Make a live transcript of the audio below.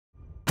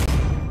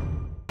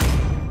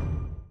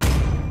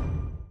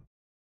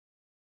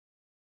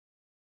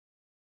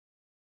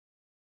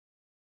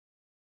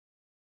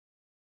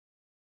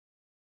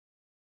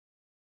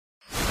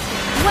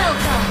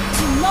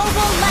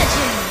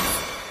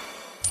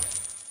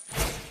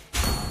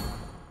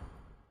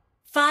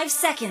5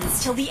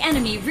 seconds till the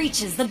enemy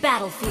reaches the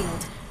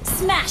battlefield.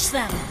 Smash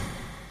them!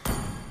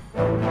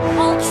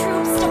 All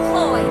troops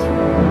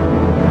deployed!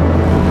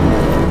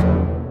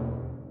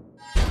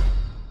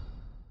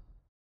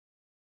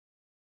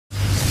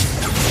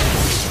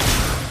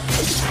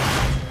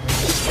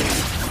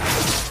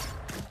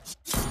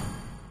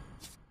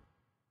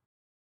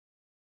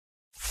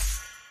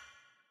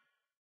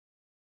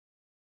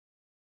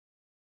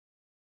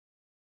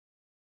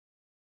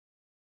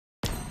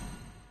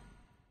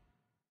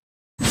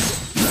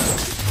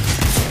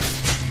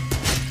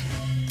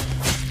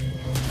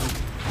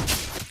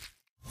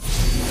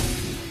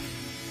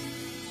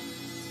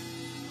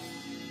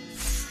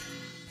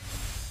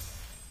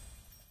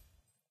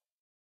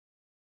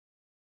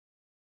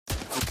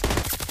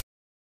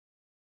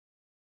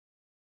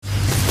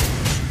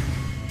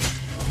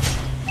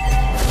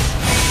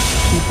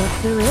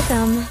 Up the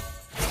rhythm.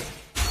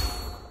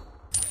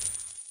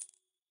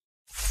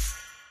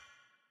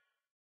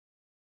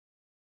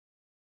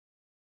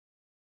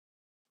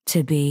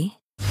 To be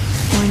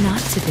or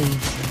not to be.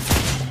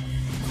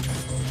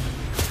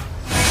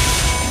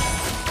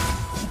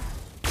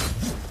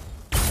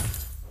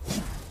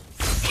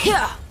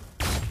 Here.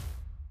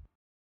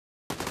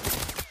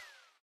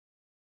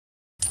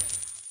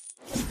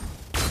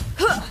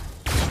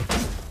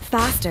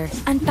 Faster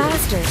and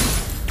faster.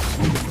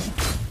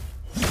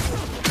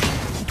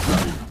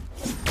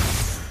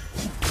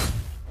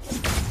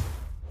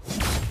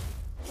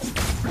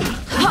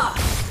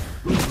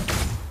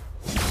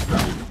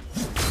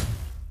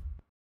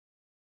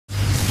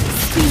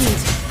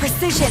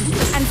 Precision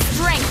and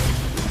strength.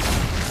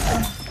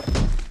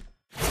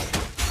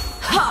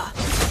 Ha!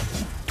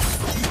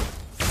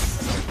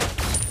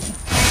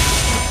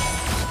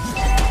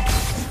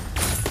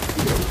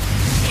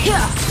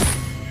 Here.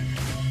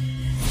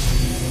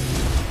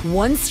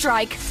 One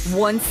strike,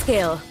 one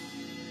skill.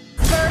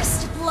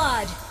 First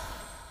blood.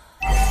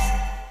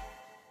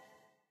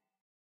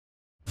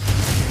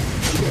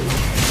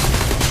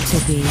 To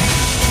be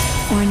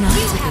or not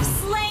You to have be.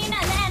 slain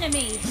an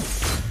enemy.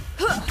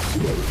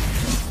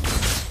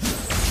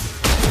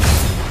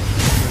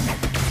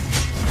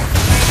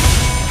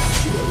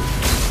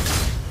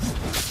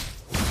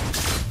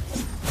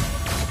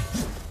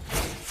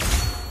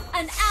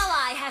 An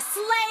ally has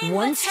slain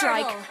One the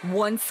strike, turtle.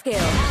 one skill.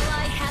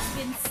 Ally has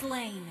been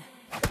slain.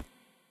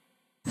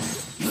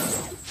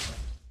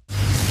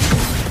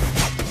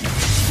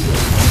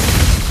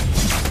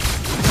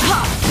 Ha!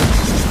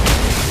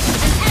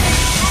 An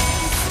enemy has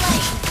been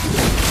slain.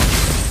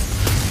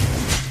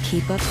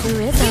 Keep up the You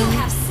rhythm.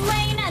 have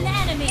slain an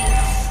enemy.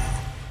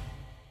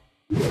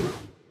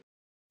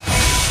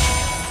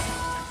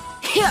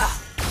 Here.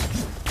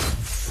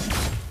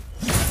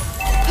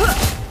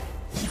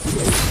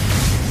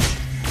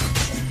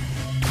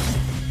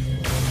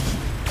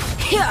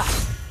 Here.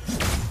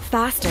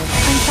 Faster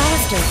and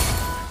faster.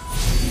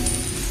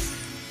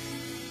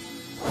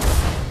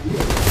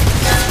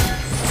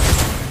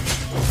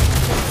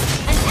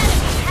 An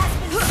enemy has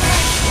been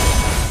slain.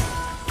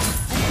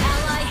 An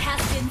ally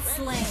has been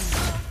slain.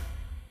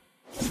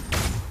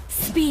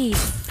 Speed,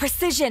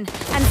 precision,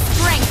 and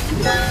strength.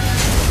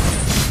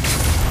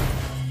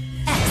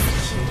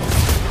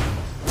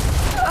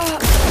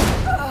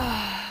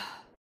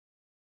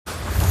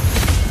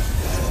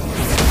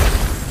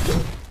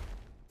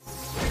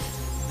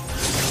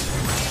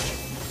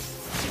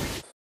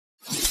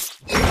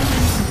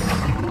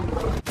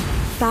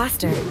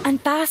 Faster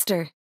and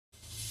faster.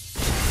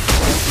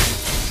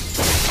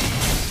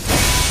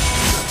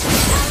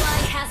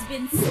 Ally has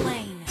been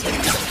slain. An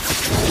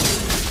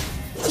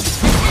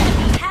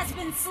enemy has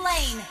been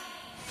slain.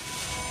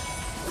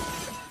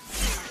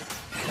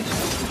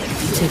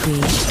 To be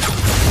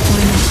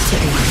or not to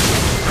be.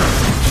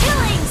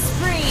 Killing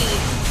spree.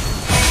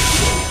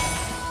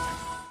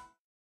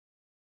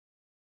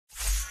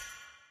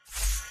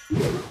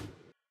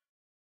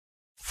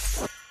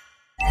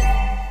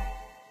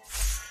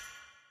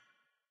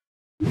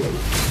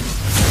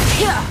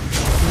 Here.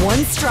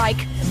 One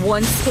strike,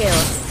 one skill.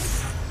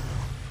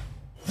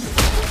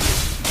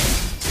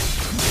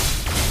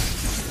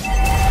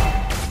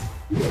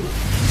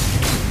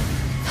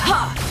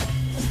 Ha!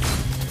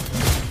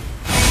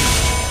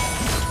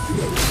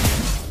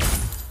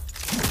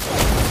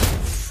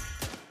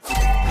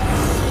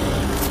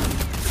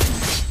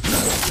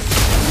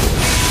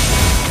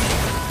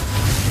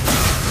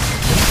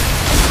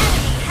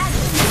 Has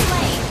been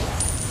slain.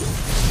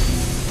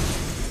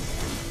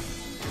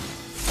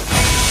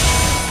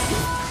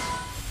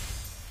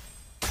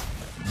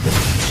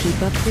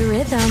 Keep up the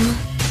rhythm.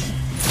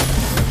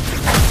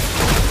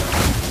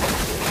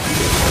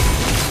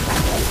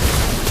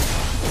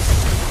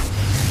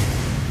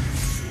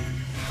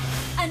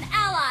 An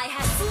ally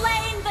has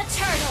slain the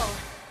turtle.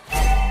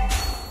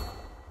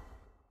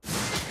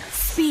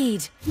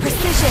 Speed,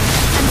 precision,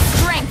 and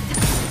strength.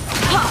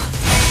 Ha!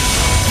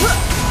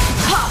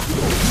 Ha!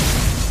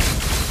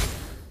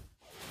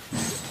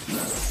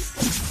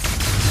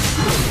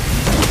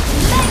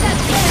 Mega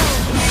kill.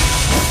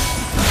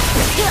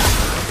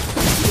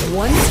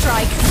 One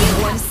strike,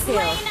 You one have skill.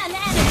 slain an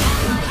enemy.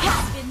 Ally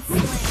has been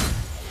slain.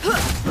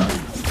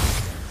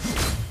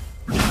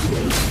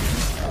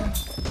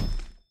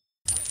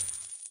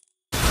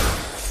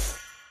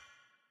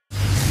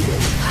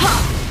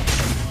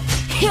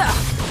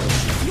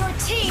 Your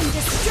team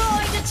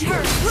destroyed a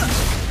turret.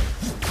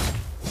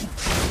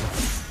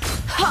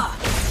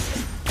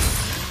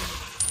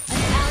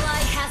 An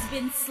ally has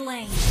been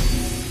slain.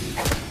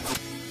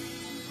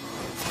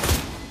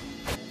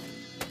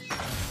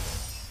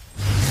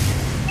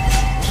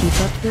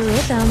 Keep up the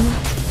rhythm.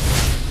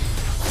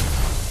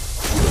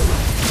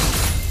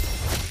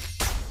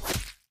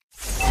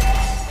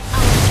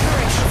 Our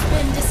turret has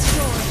been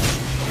destroyed.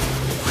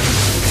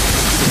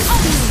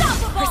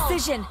 Unstoppable!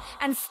 Precision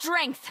and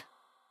strength.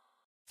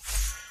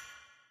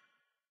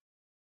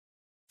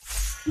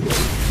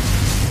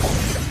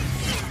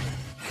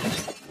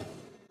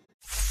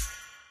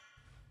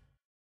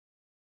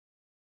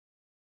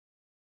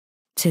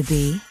 To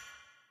be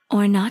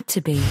or not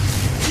to be. You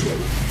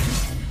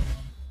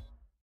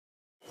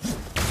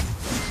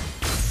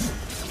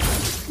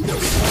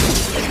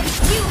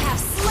have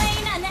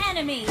slain an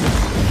enemy. Destroy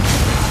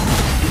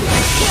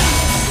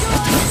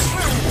the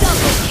turret.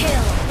 Double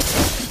kill.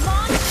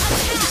 Launch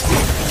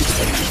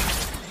attack.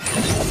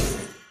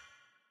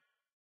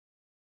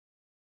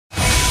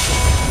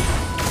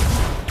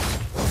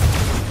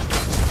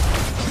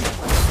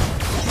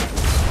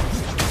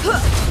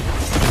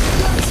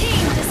 Your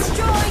team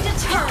destroyed a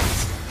turret.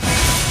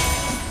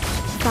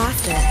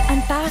 Faster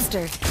and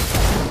faster.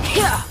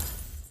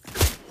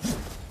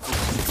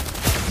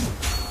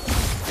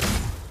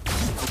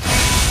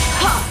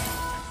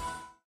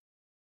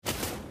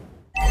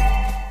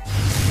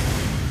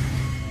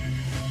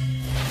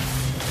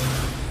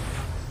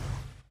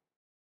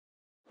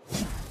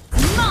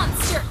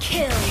 Monster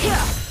kill.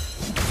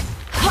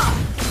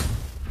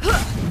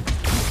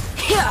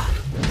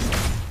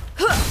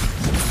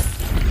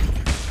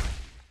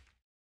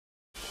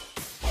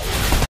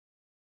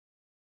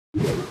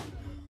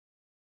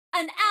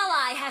 An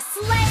ally has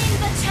slain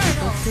the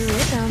turtle. The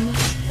rhythm.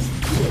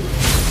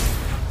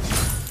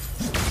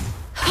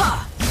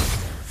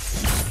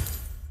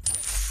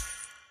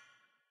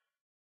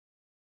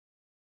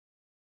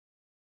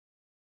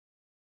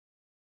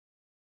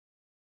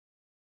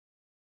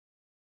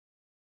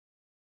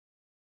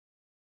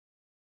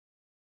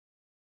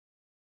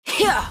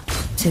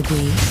 To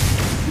be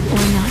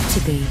or not to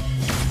be.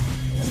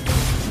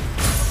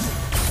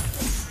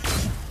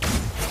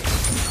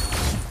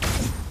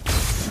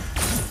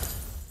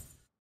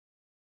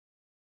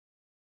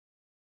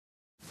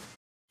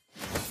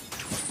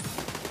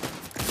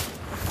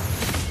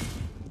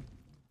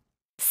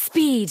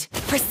 Speed,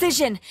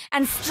 precision,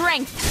 and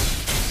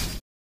strength.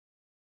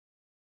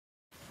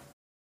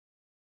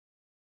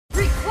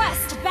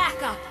 Request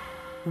backup.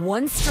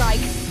 One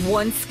strike,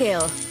 one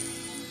skill.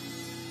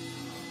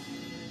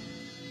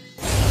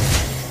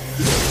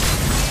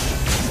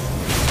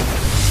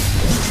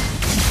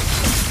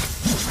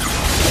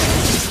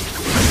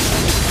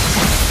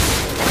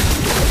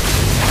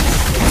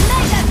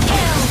 Mega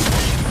kill.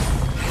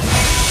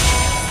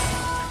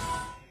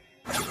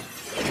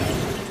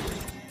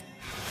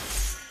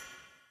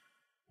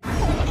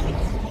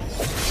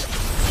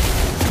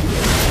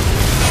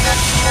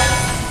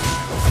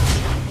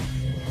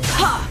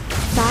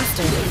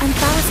 Faster and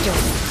faster.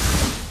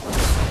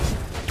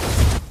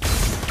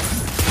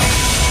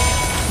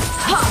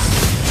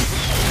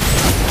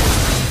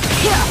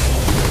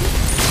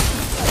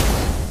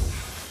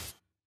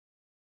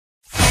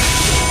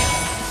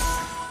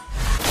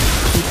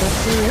 Keep up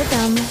the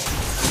rhythm.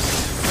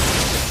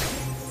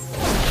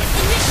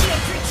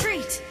 Initiate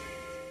retreat.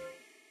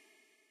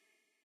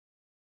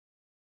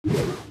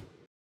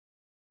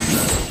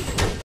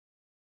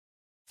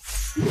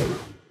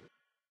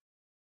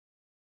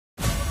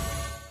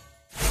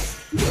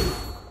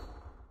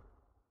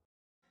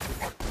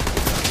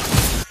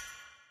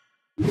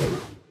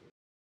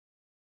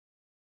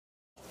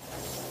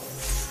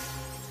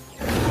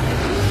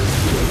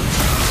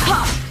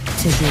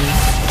 To be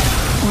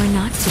or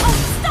not to be.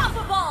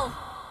 Unstoppable.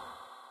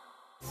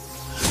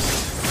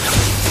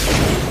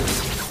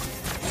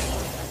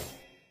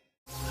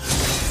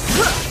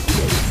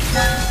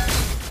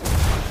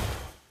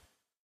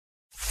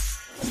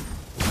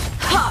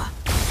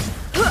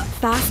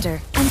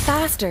 Faster and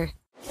faster.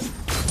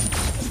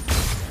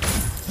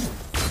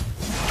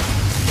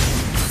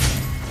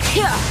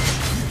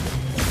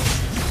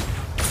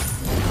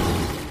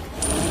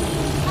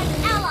 An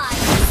ally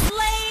has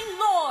slain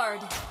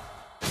Lord.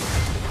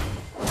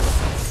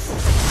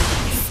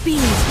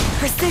 Speed,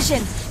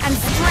 precision, and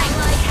strength.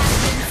 Ally has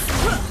been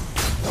slain.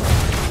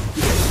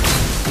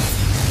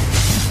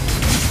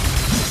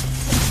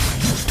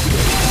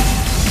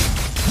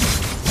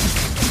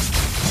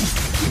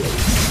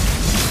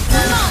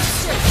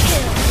 Monster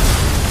kill.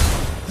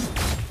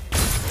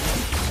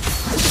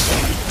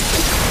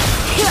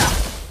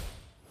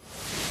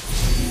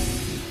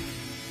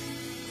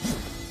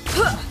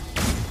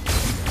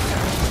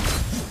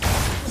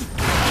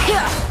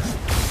 Your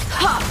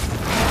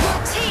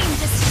team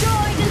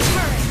destroyed a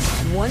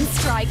One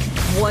strike,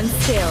 one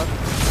skill.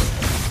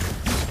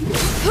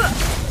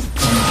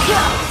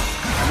 Your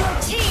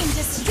team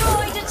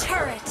destroyed a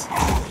turret.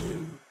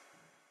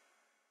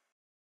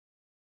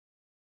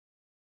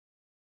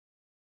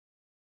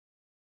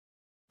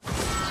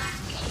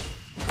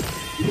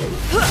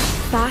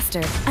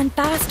 Faster and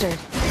faster.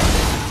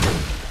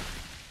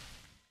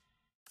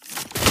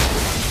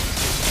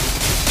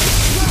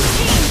 Your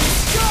team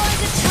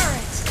destroyed a turret.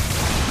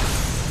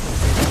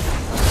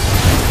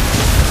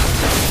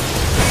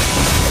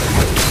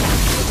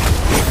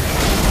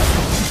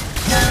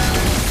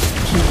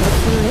 Keep up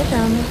the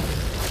rhythm.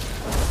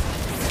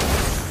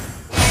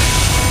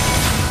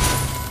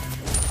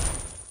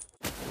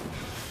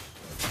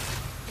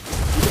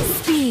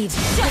 Speed,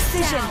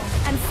 precision,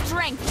 and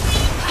strength.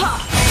 Ha!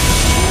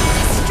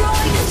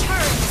 Destroyed a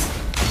turret.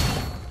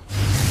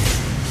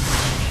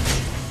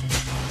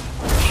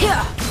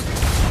 Yeah.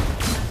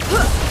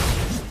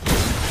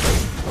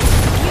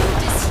 You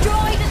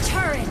destroyed a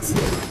turret.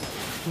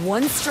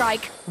 One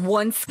strike,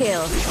 one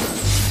skill.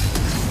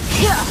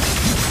 Yeah.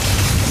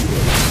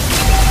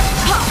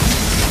 Ha.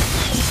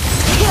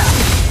 Yeah.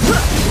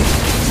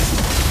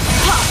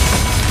 Ha.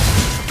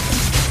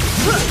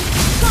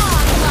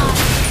 Godlike.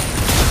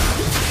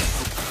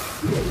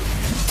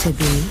 To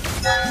be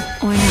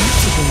or not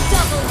to be.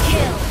 Double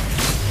kill.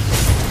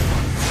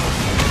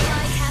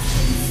 Ally has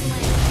been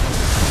slain.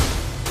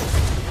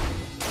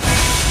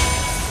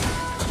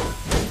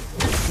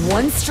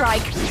 One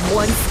strike,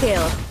 one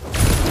skill.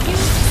 You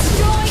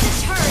destroyed a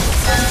turret.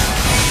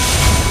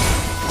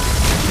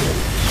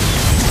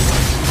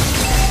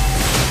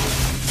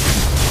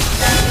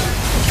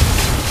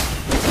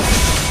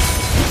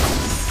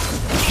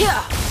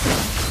 Yeah.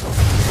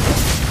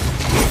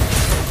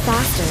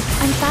 Faster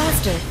and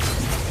faster.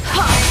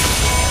 Ha.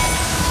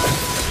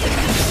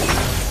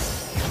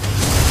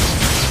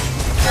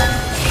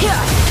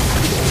 Yeah.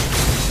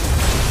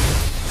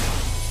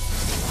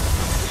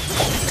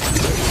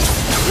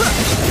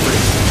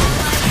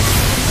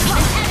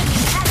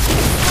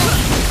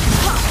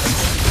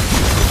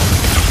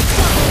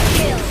 Double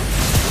kill.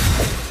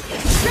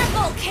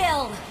 Triple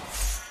kill.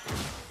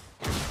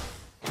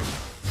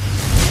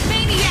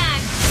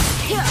 Maniac.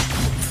 Yeah.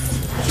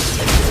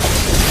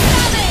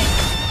 Savage.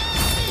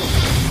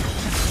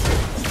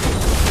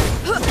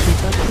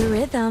 Keep up the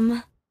rhythm.